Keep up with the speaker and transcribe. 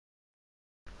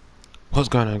What's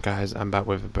going on, guys? I'm back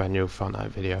with a brand new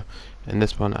Fortnite video. In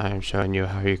this one I am showing you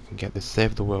how you can get the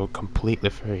Save the World completely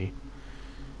free.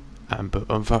 But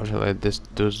unfortunately this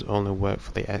does only work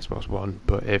for the Xbox One,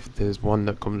 but if there's one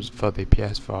that comes for the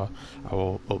PS4 I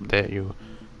will update you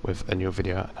with a new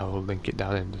video and I will link it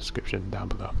down in the description down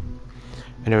below.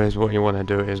 Anyways, what you want to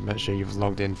do is make sure you've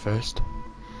logged in first,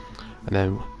 and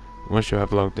then once you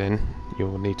have logged in you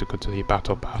will need to go to the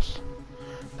Battle Pass.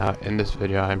 Now in this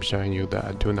video I'm showing you that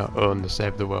I do not own the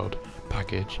Save the World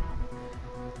package.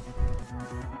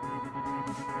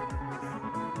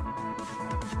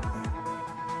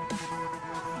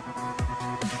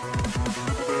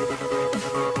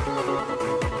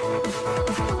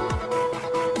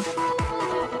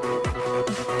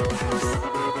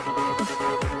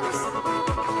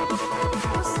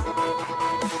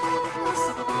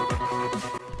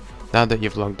 Now that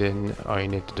you've logged in, all you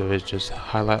need to do is just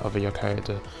highlight over your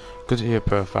character, go to your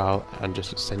profile and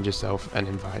just send yourself an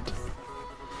invite.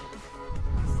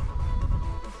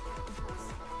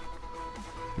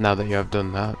 Now that you have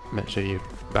done that, make sure you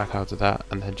back out of that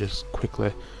and then just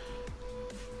quickly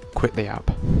quit the app.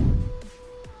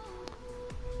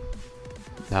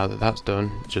 Now that that's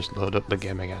done, just load up the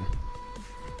game again.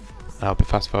 I'll be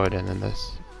fast forwarding in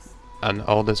this, and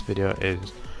all this video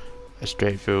is a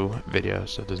straight through video,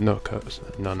 so there's no cuts,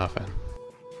 no nothing.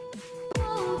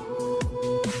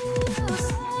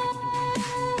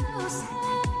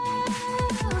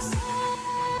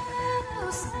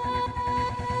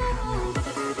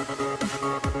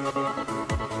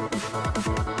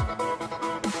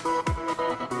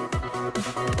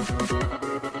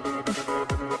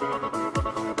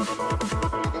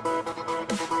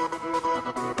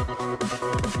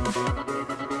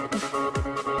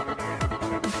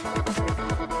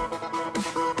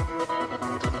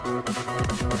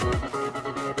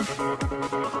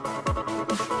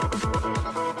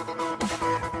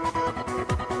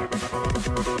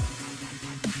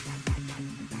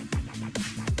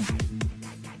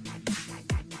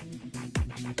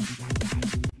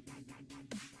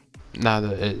 Now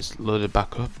that it's loaded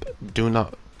back up, do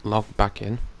not log back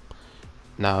in.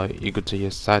 Now you go to your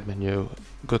side menu,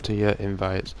 go to your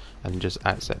invites and just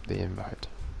accept the invite,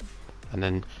 and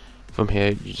then from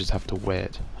here you just have to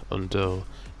wait until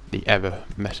the error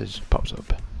message pops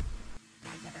up.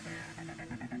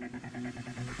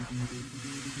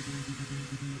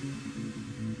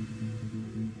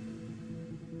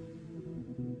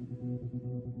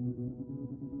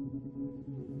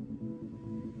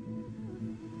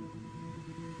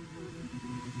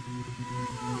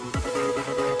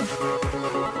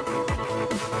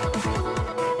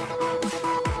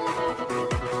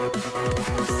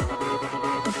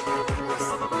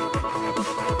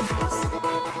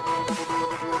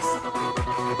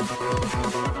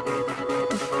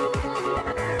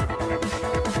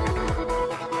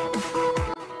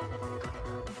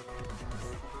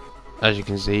 As you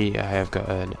can see, I have got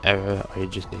an error. All you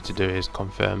just need to do is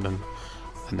confirm them,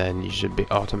 and then you should be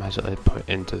automatically put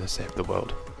into the Save the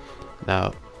World.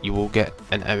 Now you will get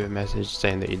an error message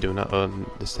saying that you do not own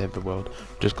the Save the World.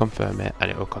 Just confirm it and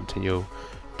it will continue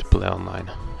to play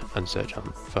online and search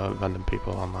for random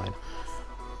people online.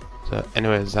 So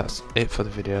anyways, that's it for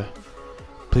the video.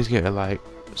 Please give it a like,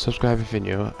 subscribe if you're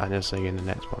new, and I'll see you in the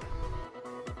next one.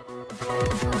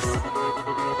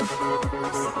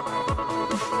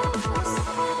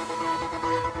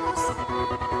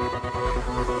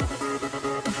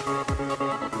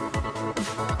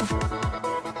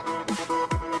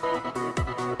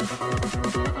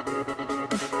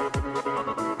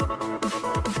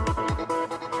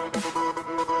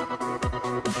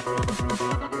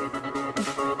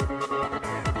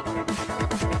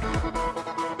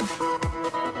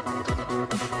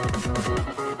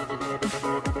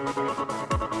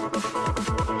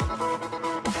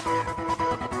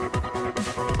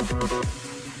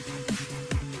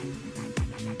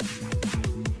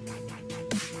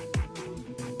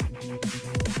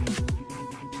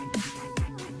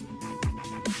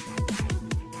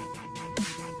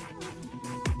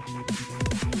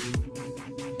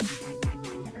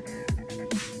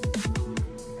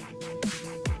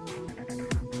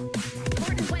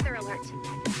 Weather alert.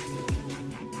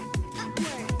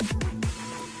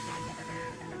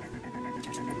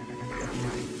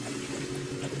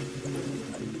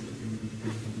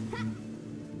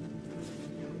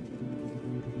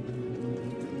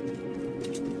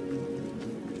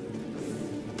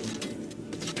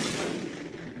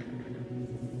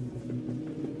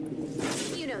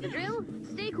 You know the drill.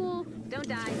 Stay cool, don't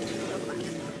die, go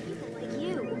fast.